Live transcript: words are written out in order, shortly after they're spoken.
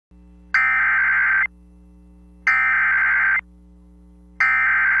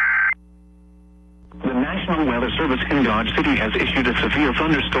National Weather Service in Dodge City has issued a severe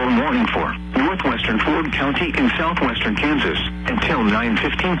thunderstorm warning for northwestern Ford County in southwestern Kansas until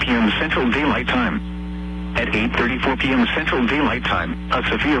 9:15 p.m. Central Daylight Time. At 8:34 p.m. Central Daylight Time, a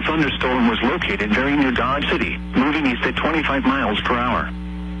severe thunderstorm was located very near Dodge City, moving east at 25 miles per hour.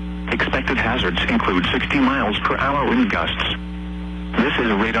 Expected hazards include 60 miles per hour wind gusts. This is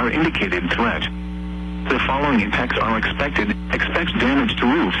a radar-indicated threat. The following impacts are expected. Expect damage to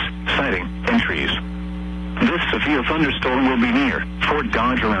roofs, siding, and trees. This severe thunderstorm will be near Fort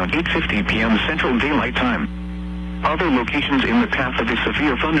Dodge around 8:50 p.m. Central Daylight Time. Other locations in the path of the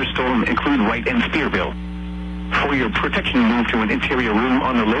severe thunderstorm include Wright and Spearville. For your protection, move to an interior room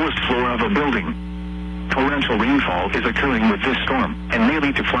on the lowest floor of a building. Torrential rainfall is occurring with this storm and may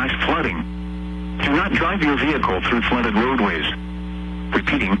lead to flash flooding. Do not drive your vehicle through flooded roadways.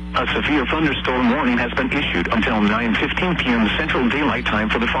 Repeating, a severe thunderstorm warning has been issued until 9:15 p.m. Central Daylight Time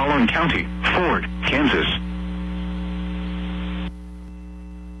for the following county: Ford,